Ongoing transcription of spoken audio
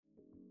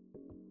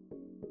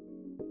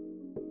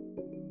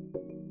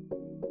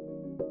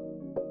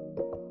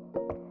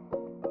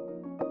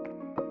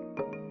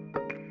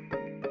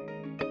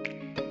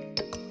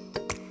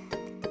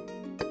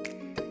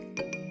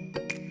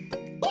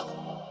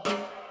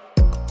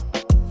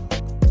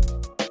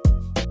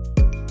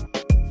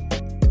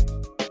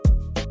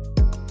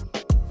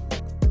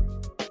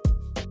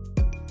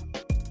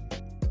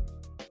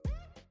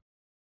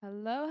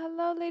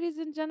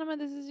gentlemen,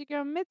 this is your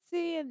girl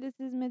Mitzi, and this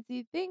is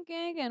Mitzi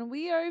Thinking, and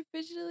we are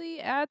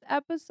officially at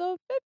episode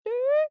 50.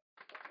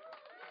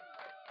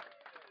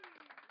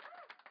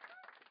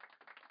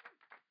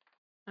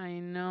 I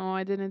know,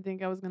 I didn't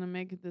think I was gonna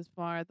make it this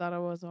far. I thought I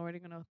was already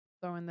gonna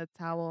throw in the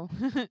towel.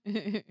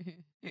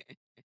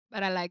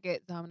 But I like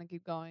it, so I'm gonna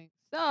keep going.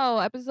 So,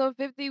 episode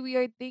 50, we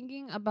are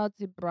thinking about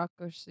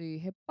hypocrisy.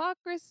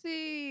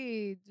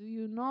 Hypocrisy. Do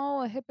you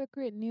know a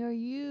hypocrite near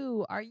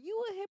you? Are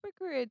you a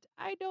hypocrite?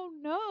 I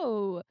don't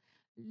know.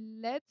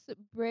 Let's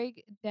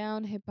break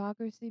down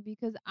hypocrisy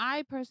because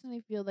I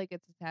personally feel like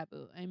it's a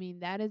taboo. I mean,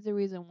 that is the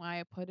reason why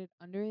I put it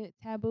under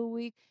taboo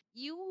week.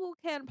 You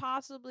can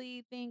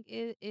possibly think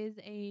it is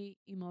a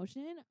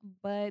emotion,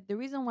 but the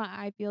reason why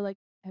I feel like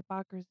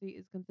hypocrisy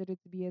is considered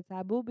to be a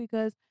taboo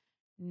because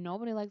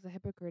nobody likes a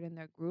hypocrite in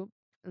their group.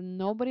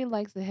 Nobody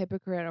likes a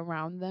hypocrite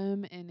around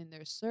them and in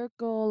their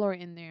circle or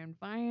in their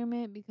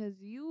environment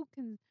because you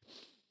can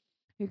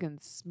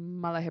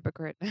smell a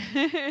hypocrite.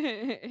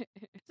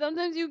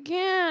 Sometimes you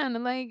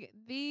can. Like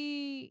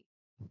the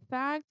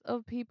fact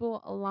of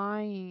people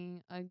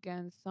lying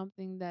against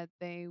something that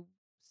they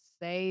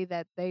say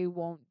that they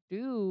won't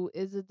do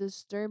is a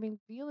disturbing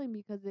feeling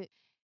because it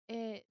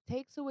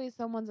takes away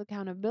someone's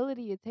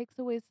accountability, it takes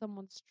away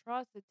someone's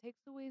trust, it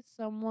takes away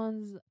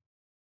someone's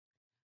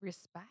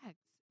respect.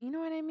 You know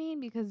what I mean?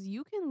 Because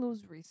you can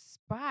lose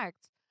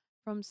respect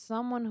from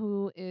someone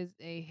who is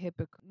a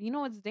hypocrite. You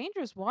know, it's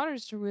dangerous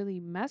waters to really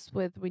mess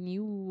with when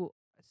you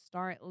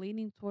start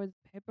leaning towards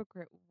the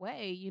hypocrite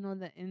way, you know,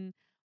 that in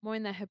more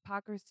in the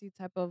hypocrisy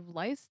type of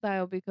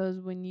lifestyle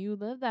because when you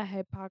live that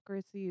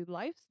hypocrisy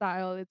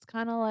lifestyle, it's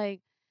kind of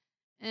like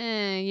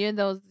you're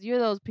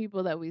those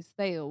people that we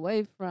stay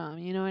away from.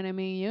 You know what I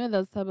mean? You're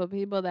those type of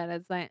people that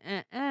it's like,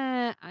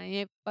 I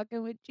ain't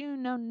fucking with you,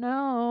 no,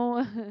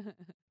 no.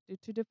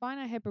 To define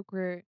a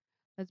hypocrite,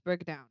 let's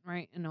break it down,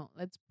 right? No,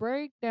 let's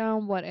break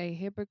down what a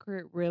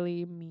hypocrite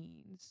really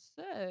means.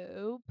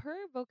 So,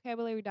 per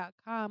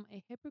vocabulary.com,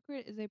 a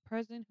hypocrite is a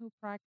person who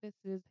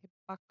practices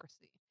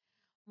hypocrisy.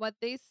 What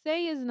they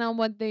say is not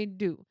what they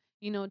do.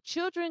 You know,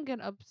 children get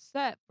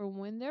upset for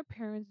when their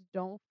parents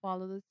don't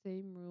follow the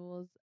same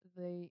rules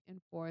they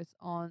enforce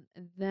on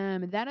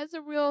them. That is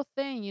a real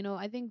thing. You know,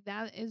 I think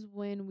that is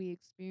when we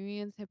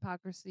experience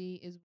hypocrisy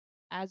is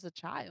as a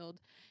child,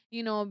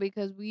 you know,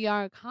 because we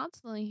are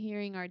constantly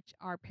hearing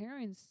our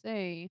parents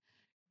say,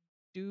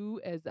 do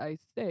as I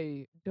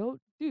say,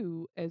 don't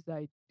do as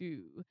I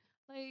do.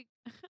 Like,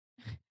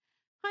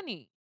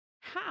 honey,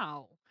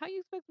 how? How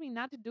you expect me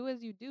not to do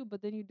as you do,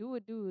 but then you do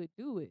it.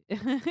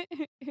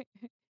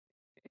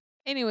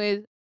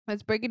 Anyways,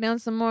 let's break it down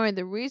some more.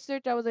 The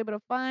research I was able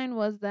to find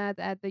was that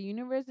at the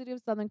University of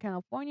Southern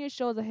California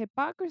shows that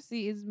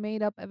hypocrisy is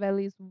made up of at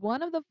least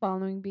one of the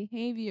following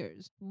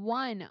behaviors.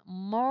 One,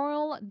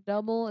 moral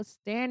double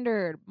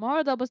standard.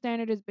 Moral double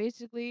standard is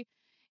basically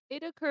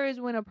it occurs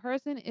when a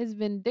person is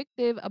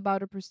vindictive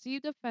about a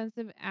perceived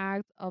offensive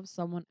act of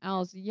someone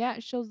else,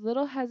 yet shows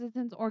little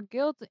hesitance or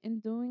guilt in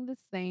doing the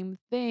same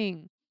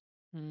thing.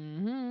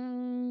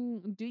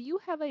 Do you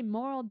have a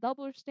moral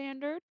double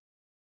standard?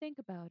 Think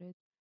about it.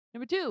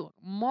 Number two,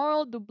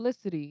 moral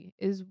duplicity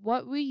is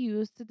what we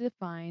use to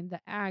define the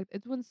act.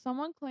 It's when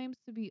someone claims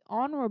to be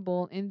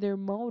honorable in their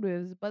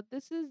motives, but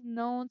this is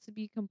known to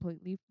be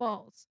completely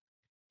false.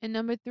 And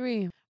number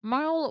three,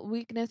 moral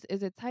weakness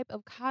is a type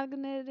of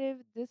cognitive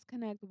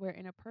disconnect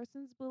wherein a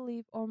person's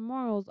belief or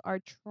morals are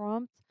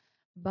trumped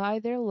by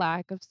their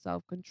lack of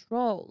self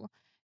control,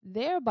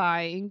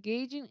 thereby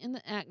engaging in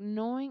the act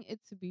knowing it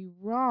to be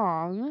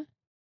wrong.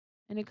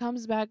 And it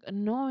comes back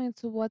knowing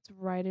to what's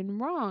right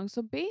and wrong.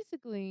 So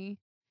basically,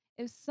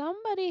 if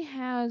somebody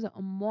has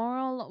a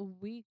moral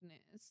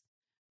weakness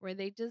where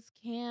they just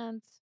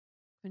can't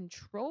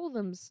control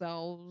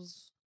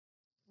themselves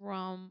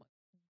from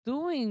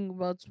doing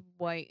what's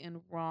right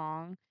and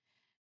wrong.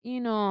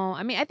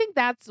 I mean, I think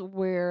that's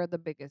where the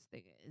biggest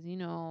thing is.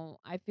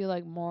 I feel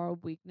like moral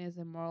weakness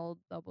and moral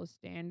double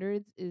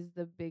standards is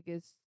the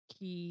biggest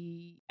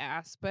key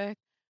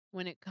aspect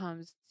when it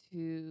comes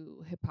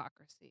to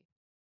hypocrisy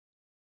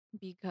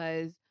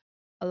because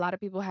a lot of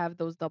people have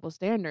those double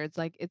standards.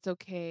 Like it's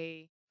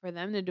okay for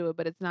them to do it,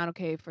 but it's not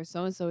okay for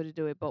so and so to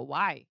do it. But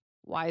why?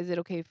 Why is it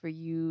okay for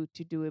you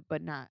to do it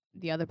but not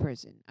the other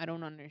person? I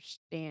don't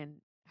understand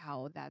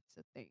how that's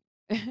a thing.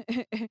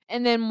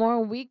 And then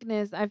more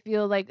weakness, I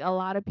feel like a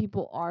lot of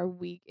people are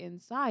weak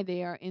inside.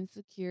 They are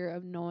insecure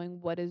of knowing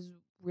what is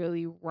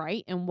really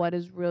right and what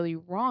is really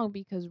wrong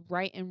because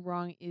right and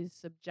wrong is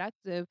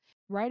subjective.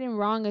 Right and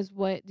wrong is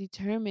what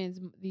determines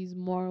these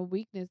moral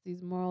weakness,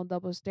 these moral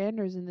double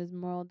standards, and this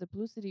moral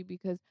duplicity.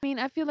 Because I mean,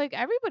 I feel like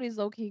everybody's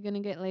low key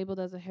gonna get labeled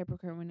as a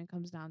hypocrite when it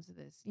comes down to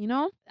this.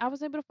 I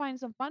was able to find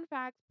some fun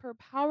facts per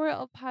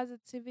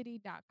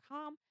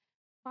powerofpositivity.com.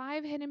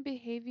 Five hidden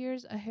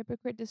behaviors a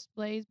hypocrite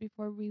displays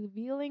before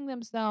revealing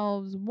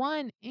themselves.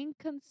 One,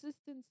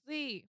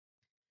 inconsistency.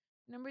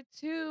 Number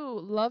two,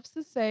 loves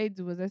to say,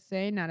 do as I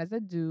say, not as I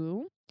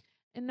do.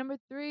 And number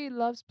three,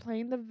 loves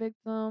playing the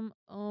victim.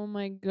 Oh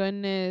my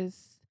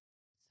goodness.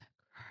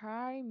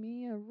 cry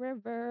me a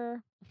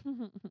river.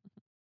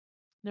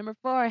 Number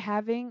four,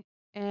 having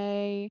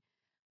a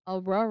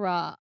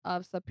aurora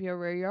of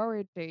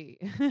superiority.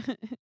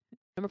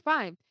 Number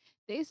five,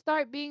 they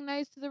start being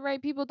nice to the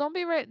right people. Don't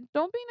be nice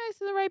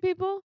to the right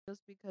people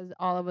just because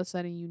all of a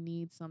sudden you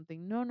need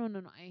something. No, no, no,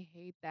 no. I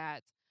hate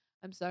that.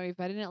 I'm sorry if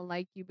I didn't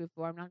like you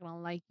before. I'm not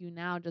gonna like you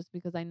now just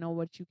because I know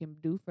what you can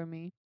do for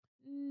me.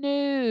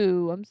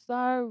 No, I'm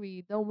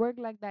sorry. Don't work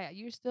like that.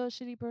 You're still a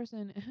shitty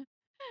person. I'm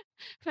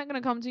not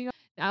gonna come to you.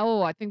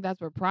 Oh, I think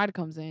that's where pride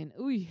comes in.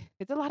 Ooh,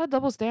 it's a lot of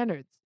double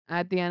standards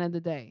at the end of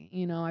the day.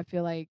 I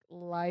feel like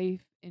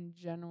life in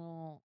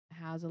general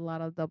has a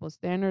lot of double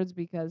standards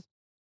because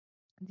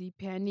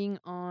depending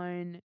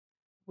on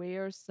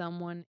where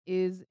someone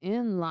is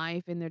in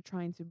life and they're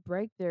trying to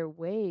break their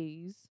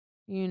ways,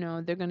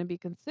 they're going to be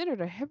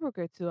considered a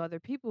hypocrite to other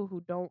people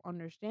who don't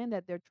understand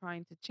that they're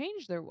trying to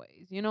change their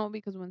ways,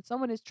 because when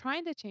someone is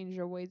trying to change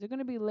their ways, they're going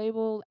to be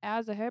labeled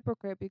as a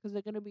hypocrite because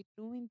they're going to be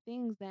doing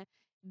things that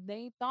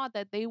they thought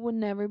that they would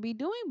never be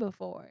doing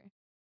before.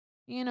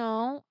 I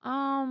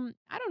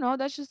don't know.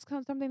 That's just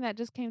something that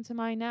just came to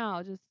mind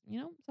now. Just,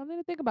 something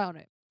to think about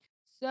it.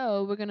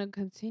 So we're going to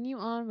continue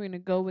on. We're going to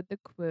go with the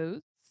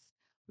quotes.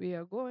 We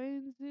are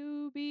going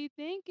to be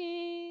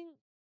thinking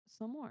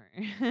some more.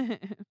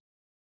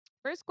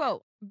 First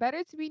quote: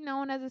 better to be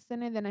known as a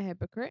sinner than a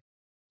hypocrite.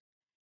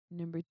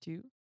 Number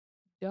two,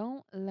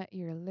 don't let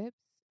your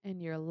lips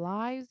and your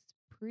lives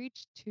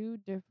preach two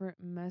different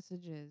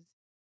messages.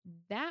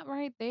 That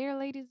right there,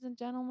 ladies and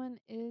gentlemen,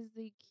 is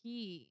the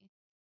key.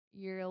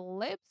 Your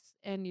lips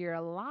and your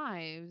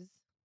lives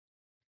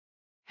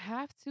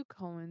have to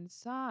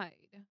coincide.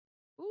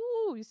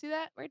 Ooh, you see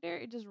that right there?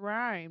 It just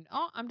rhymed.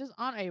 Oh, I'm just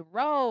on a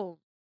roll.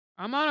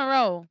 I'm on a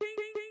roll.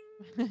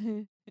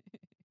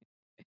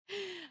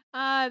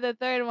 The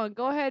third one.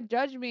 Go ahead,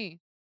 judge me.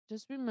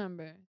 Just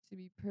remember to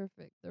be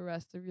perfect the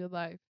rest of your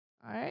life.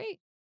 All right?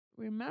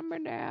 Remember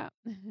that.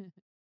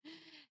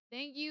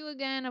 Thank you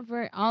again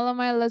for all of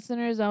my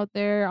listeners out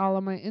there, all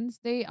of my in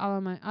state, all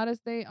of my out of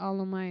state,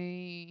 all of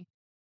my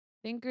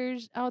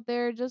thinkers out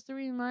there. Just a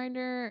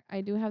reminder,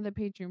 I do have the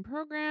Patreon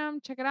program.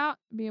 Check it out.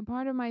 Be a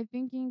part of my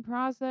thinking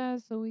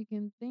process so we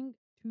can think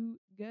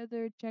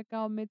together. Check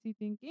out Mitzi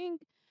Think Inc.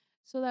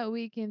 so that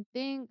we can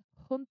think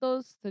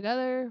juntos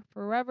together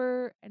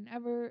forever and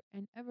ever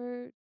and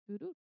ever.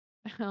 Doo-doo.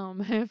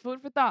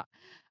 Food for thought.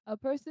 A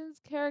person's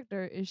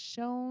character is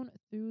shown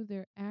through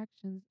their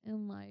actions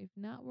in life,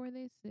 not where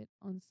they sit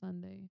on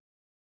Sunday.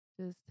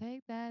 Just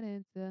take that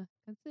into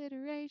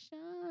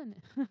consideration.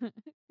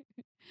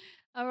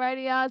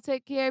 Alrighty, y'all.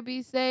 Take care,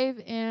 be safe,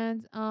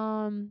 and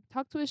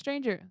talk to a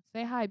stranger.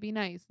 Say hi, be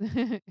nice.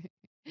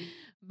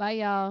 Bye,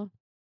 y'all.